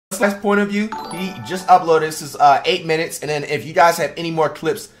guy's point of view. He just uploaded. This is 8 minutes. And then if you guys have any more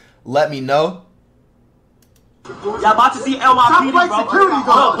clips, let me know. Y'all about to see LYPD, bro.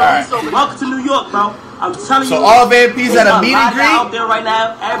 Right. Welcome to New York, bro. I'm telling you. So all VIPs at a meet and greet out there right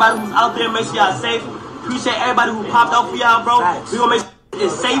now. Everybody who's out there, make sure y'all safe. Appreciate everybody who popped out for y'all, bro. We gonna make sure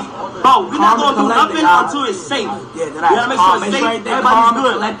it's safe, bro. We're not gonna do nothing until it's safe. We gotta make sure it's safe. Everybody's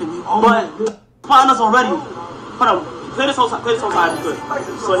good. But find us already. Hold on. Play this whole side good, so he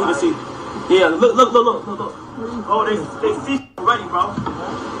can see. Yeah, look. Oh, they see already, bro.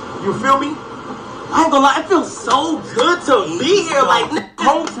 You feel me? I ain't gonna lie, it feels so good to be here, like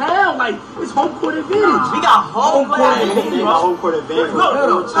hometown, like it's home court advantage. We got home court advantage, bro. Home court advantage.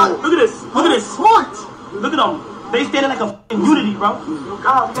 Look at this. Look at this. Look at them. They standing like a unity, bro.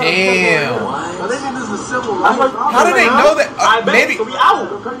 Damn. How did they know that? Maybe.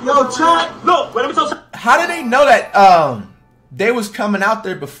 Yo, chat. Look, let me tell you. How did they know that? They was coming out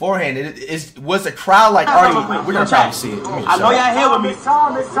there beforehand. Was the crowd like already? We're gonna probably see it. I know y'all here with me.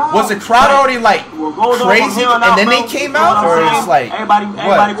 Was the crowd already like crazy and then they came out, or it's like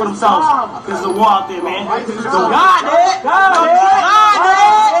everybody for themselves? There's a war out there, man. God,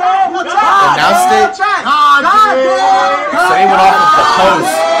 announced it. So they went off with the post.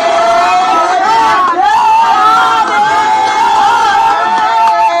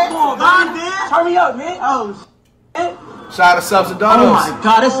 Turn me up, man. Oh. Shout out to Subs and Donos. Oh my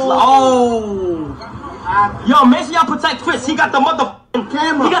God, it's Yo, make sure y'all protect Chris. He got the motherfucking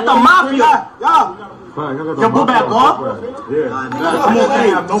camera. He got the mafia. Yo, go back, boy. Yeah. I'm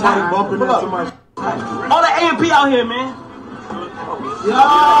okay. Nobody bumping into my. All the AMP out here, man. Yeah.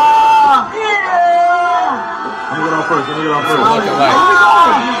 Let me get on first. Looking like.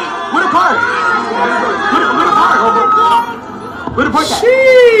 Where the park? Where the park at?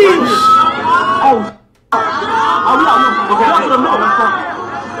 Sheesh. Oh, we out here. Okay, to the middle.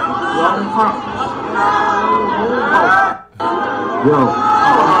 Yo, I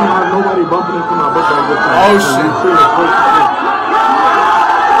can't have nobody bumping into my book like this. Oh, shit.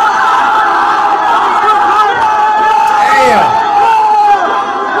 Damn.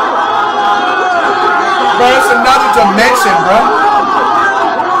 Bro, it's another dimension, bro.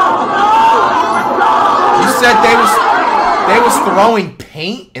 You said they was throwing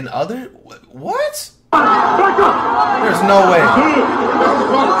paint and other. What? There's no way.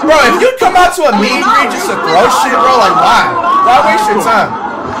 Bro, if you come out to a meet and greet just to throw shit, bro, like why? Why waste your time?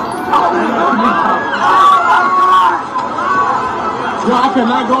 Yo, I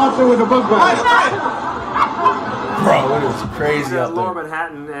cannot go out there with a book bag. Bro, it is crazy out there. Lower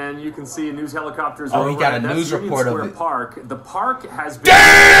Manhattan, and you can see news helicopters. Oh, he got a news report of it. The park has been.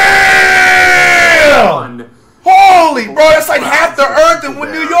 Damn! Holy, bro, that's like half the earth in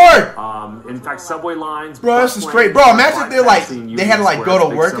New York. In fact, subway lines. Bro, this is great. Bro, imagine they had to like go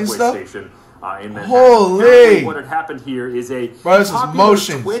to work and stuff. Holy. What had happened here is a bro, this is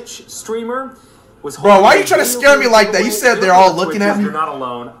motion. Twitch streamer. Bro, why are you trying to scare me like that? You said they're all looking at me. You're not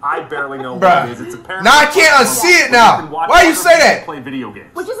alone. I barely know what it is. It's apparently. Now I can't unsee it now. Why you say that? Play video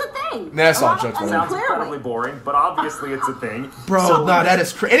games. Which is a thing. Nah, that's all jokes. Sounds incredibly boring, but obviously it's a thing. Bro, so, no, that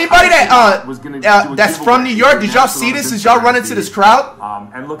is crazy. Anybody that's from New York, did y'all see this? Did y'all run into this crowd?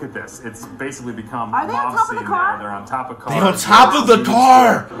 And look at this. It's basically become. Are they on top of the car? They're on top of cars. They're on top of the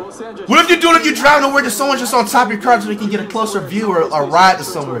car. What if you're doing if you're driving to where there's someone just on top of your car so you can get a closer view or a ride to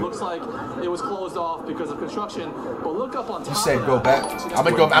somewhere? Looks like it was closed off because of construction. But look up on top. You said go back. I'm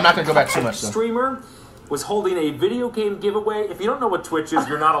not gonna go back too much though. Streamer was holding a video game giveaway. If you don't know what Twitch is,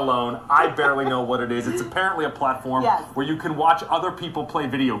 you're not alone. I barely know what it is. It's apparently a platform where you can watch other people play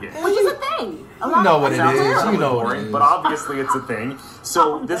video games. Which is a thing. You know what it is. You know what it is. But obviously it's a thing.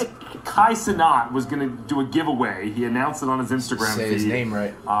 So this Cenat was going to do a giveaway. He announced it on his Instagram feed. Say his name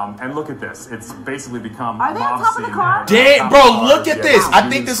right. And look at this. It's basically become. Are they on top of the car? Damn, bro, look at this. I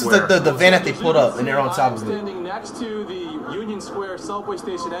think this is the van that they put up, and they're on top of it. Standing next to the Union Square subway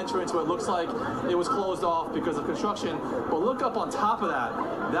station entrance, where it looks like it was closed off because of construction. But look up on top of that.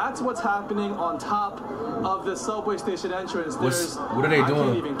 That's what's happening on top of the subway station entrance. What are they doing? I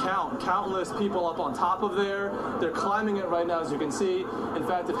can't even count. Countless people up on top of there. They're climbing it right now, as you can see. In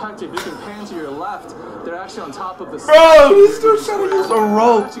fact, if Hector, if you can pan to your left, they're actually on top of the. Bro, this dude's trying to use a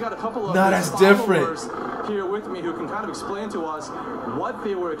rope. Got a couple of that's different. Here with me, who can kind of explain to us what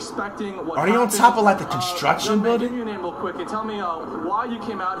they were expecting. Are they on top of like the construction building? Give me your name real quick and tell me why you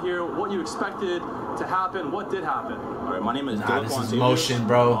came out here, what you expected to happen, what did happen. All right, my name is. This is motion,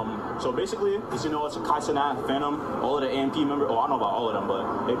 bro. So basically, as you know, it's a Cenat, Phantom, all of the AMP members. Oh, I don't know about all of them,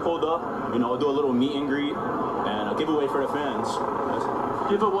 but they pulled up. You know, do a little meet and greet and a giveaway for the fans.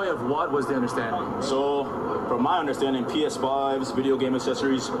 Giveaway of what was the understanding? So from my understanding, PS5s, video game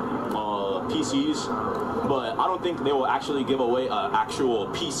accessories, PCs. But I don't think they will actually give away an actual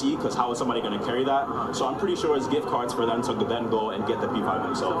PC, because how is somebody going to carry that? So I'm pretty sure it's gift cards for them to then go and get the P5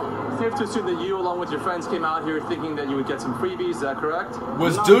 themselves. Safe to assume that you, along with your friends, came out here thinking that you would get some freebies. Is that correct?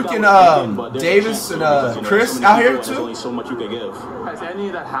 Was Duke and Davis and Chris out here too? There's only so much you can give. Has any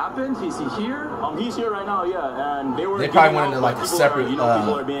of that happened? Is he here? He's here right now, yeah. And they probably went into like a separate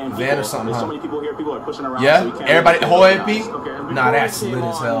van or something. There's so Huh? many people here. People are pushing around. Yeah, so we can't everybody, the whole AP. Okay, Nah, that's lit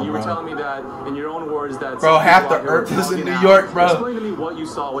as hell, you were bro. telling me that in your own words that Bro, half the earth is in New York, bro. Explain to me what you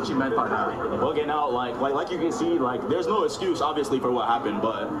saw, what you meant by that. Bugging out, like you can see, like there's no excuse obviously for what happened,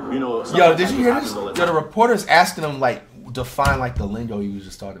 but you know. Yo, did you hear this? Yo, the reporters asking him like define like the lingo you was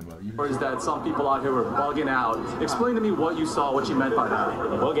just talking about. Or is that some people out here were bugging out? Explain to me what you saw, what you meant by that.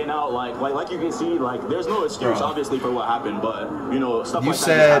 Bugging out, like you can see, like there's no excuse obviously for what happened, but you know stuff You like that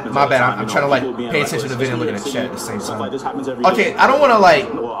said, happens my all the bad, time, I'm you trying to know, like people pay being attention to the video and looking at the chat at the same Stuff time. like this happens every Okay, day. I don't want to like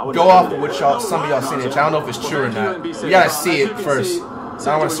would go never off do of that. what y'all, some of y'all saying, which I don't know if it's true or not. You gotta see it first. I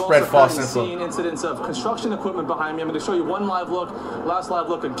don't want to spread false info. Incidents of construction equipment behind me. I'm going to show you one live look, last live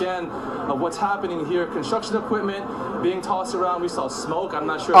look again of what's happening here. Construction equipment being tossed around. We saw smoke. I'm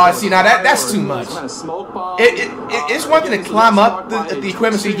not sure. Oh, see, now that's too much. Kind of smoke bomb. It's one thing to climb up the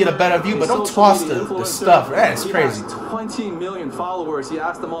equipment so you get a better view, but don't toss the stuff. That is crazy. 20 million followers. He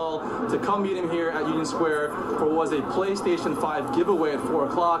asked them all to come meet him here at Union Square for what was a PlayStation 5 giveaway at 4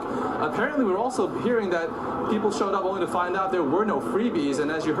 o'clock. Apparently, we're also hearing that people showed up only to find out there were no freebies. And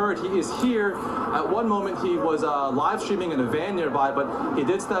as you heard, he is here. At one moment, he was live streaming in a van nearby, but he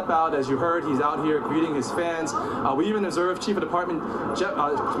did step out. As you heard, he's out here greeting his fans. We even observed Chief of Department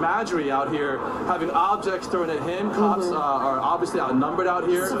Madry out here having objects thrown at him. Cops are obviously outnumbered out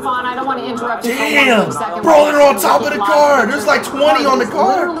here. Stefan, I don't want to interrupt you Damn, for 1 second. bro, they're on top of the car. There's like 20 on the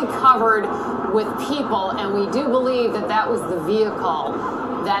car. Literally covered with people, and we do believe that that was the vehicle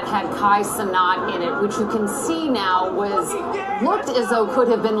that had Kai Cenat in it, which you can see now looked as though could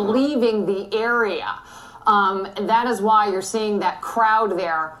have been leaving the area. And that is why you're seeing that crowd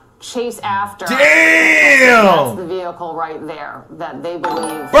there chase after. Damn! That's the vehicle right there that they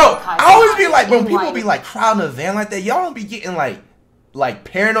believe. Bro, Kai I always Cenat be like, when in people white. be like crowding a van like that, y'all don't be getting like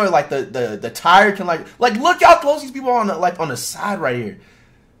paranoid, like the tire can like look how close these people are on the side right here.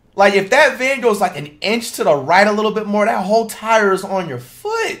 Like, if that van goes like an inch to the right a little bit more, that whole tire is on your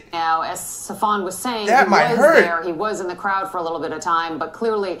foot. Now, as Stefan was saying, That might hurt. there. He was in the crowd for a little bit of time, but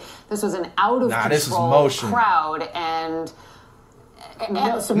clearly this was an out-of-control crowd, and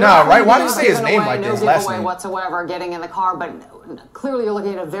so right? Why did you say his name like this? No Last giveaway name whatsoever getting in the car, but clearly you're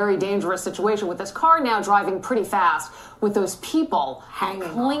looking at a very dangerous situation with this car now driving pretty fast with those people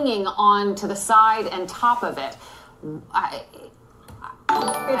clinging on to the side and top of it.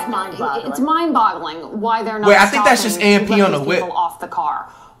 It's mind-boggling. It's mind-boggling why they're not. Wait, I think that's just stopping AMP to let on the these whip. people off the car.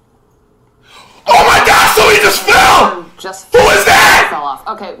 Oh my gosh! Somebody just fell. Who is that? Fell off.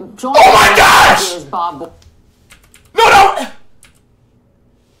 Okay. Oh my gosh! Is Bob? No.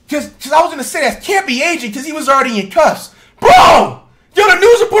 Because I was gonna say that can't be agent because he was already in cuffs, bro. Yo, the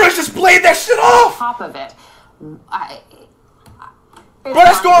news reporters just played that shit off. Top of it. Bro,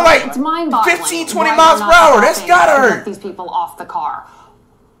 that's going like it's mind-boggling 15, 20 miles per hour. That's gotta hurt. Get these people off the car.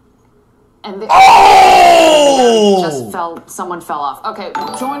 And Oh! Someone fell off. Okay,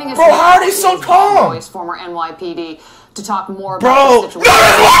 joining us. Bro, how are they so calm? Boyce, former NYPD, to talk more Bro, about the situation. No,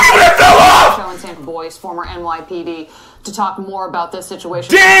 there's one people that fell off. Joe and Santa Boyce, former NYPD, to talk more about this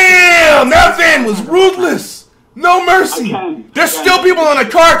situation. Damn, that van was ruthless. No mercy. There's still people on the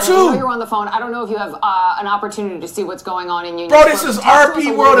car I know too. you're on the phone. I don't know if you have an opportunity to see what's going on in Union Bro, Square. this is Talk to us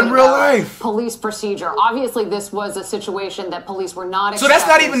RP a world little in bit real about life. Police procedure. Obviously, this was a situation that police were not So that's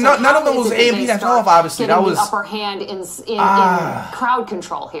not expecting. even So none of how them was is it that AMP they that fell start off. Obviously, that getting was the upper hand in crowd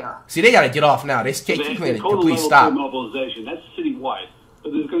control here. See, they got to get off now. They can't keep playing a complete stop. Mobilization. That's citywide.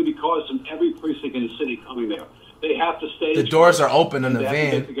 But there's going to be cars from every precinct in the city coming there. They have to stay. The doors are open in the they have to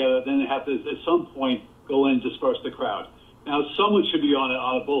van. get together. Then they have to, at some point, go in and disperse the crowd. Now, someone should be on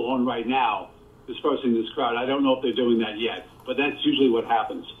a bullhorn right now dispersing this crowd. I don't know if they're doing that yet, but that's usually what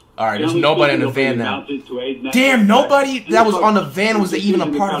happens. All right, there's nobody in the van now. Damn, nobody that was on the van was even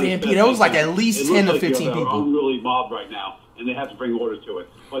a part of AMP. There was like at least 10 to 15 people. They're unruly mob right now, and they have to bring order to it.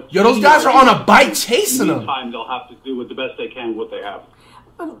 But yo, those guys are on a bike chasing them. Meantime, they'll have to do with the best they can with what they have.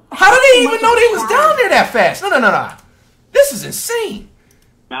 How did they even know they was down there that fast? No. This is insane.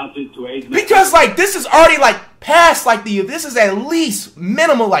 Mounted to 8. Because like this is already like past like this is at least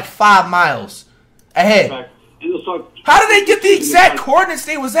minimal like 5 miles ahead. How did they get the exact coordinates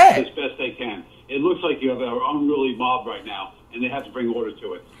they was at? As best they can. It looks like you have an unruly mob right now. and they have to bring order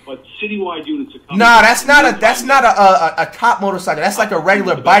to it. But citywide units are coming. Nah, that's not a cop motorcycle. That's like a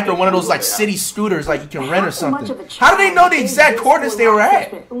regular bike or one of those like city scooters like you can rent or something. How do they know the exact coordinates they were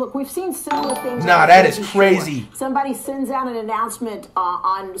at? Look, we've seen similar things. Nah, that is crazy. Somebody sends out an announcement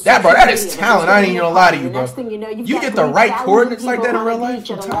on that, bro. That is talent. I ain't even gonna lie to you, bro. Next thing you know, you get the right coordinates like that in real life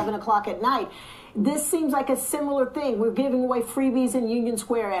at 11 o'clock at night. This seems like a similar thing. We're giving away freebies in Union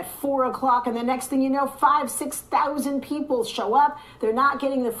Square at 4 o'clock, and the next thing you know, 5,000-6,000 people show up. They're not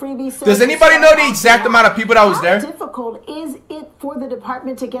getting the freebies. So does anybody know the exact amount of people that was there? How difficult is it for the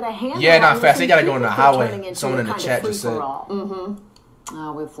department to get a handle? Yeah, not fast. They gotta go on the highway. Someone in the chat just said.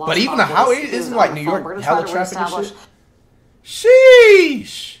 But even the highway isn't like New York hella traffic and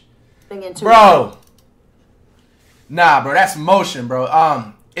shit. Sheesh, bro. Nah, bro, that's motion,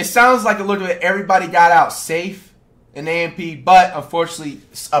 bro. It sounds like it looked like everybody got out safe in AMP, but unfortunately,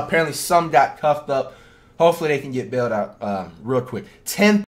 apparently some got cuffed up. Hopefully they can get bailed out real quick. 10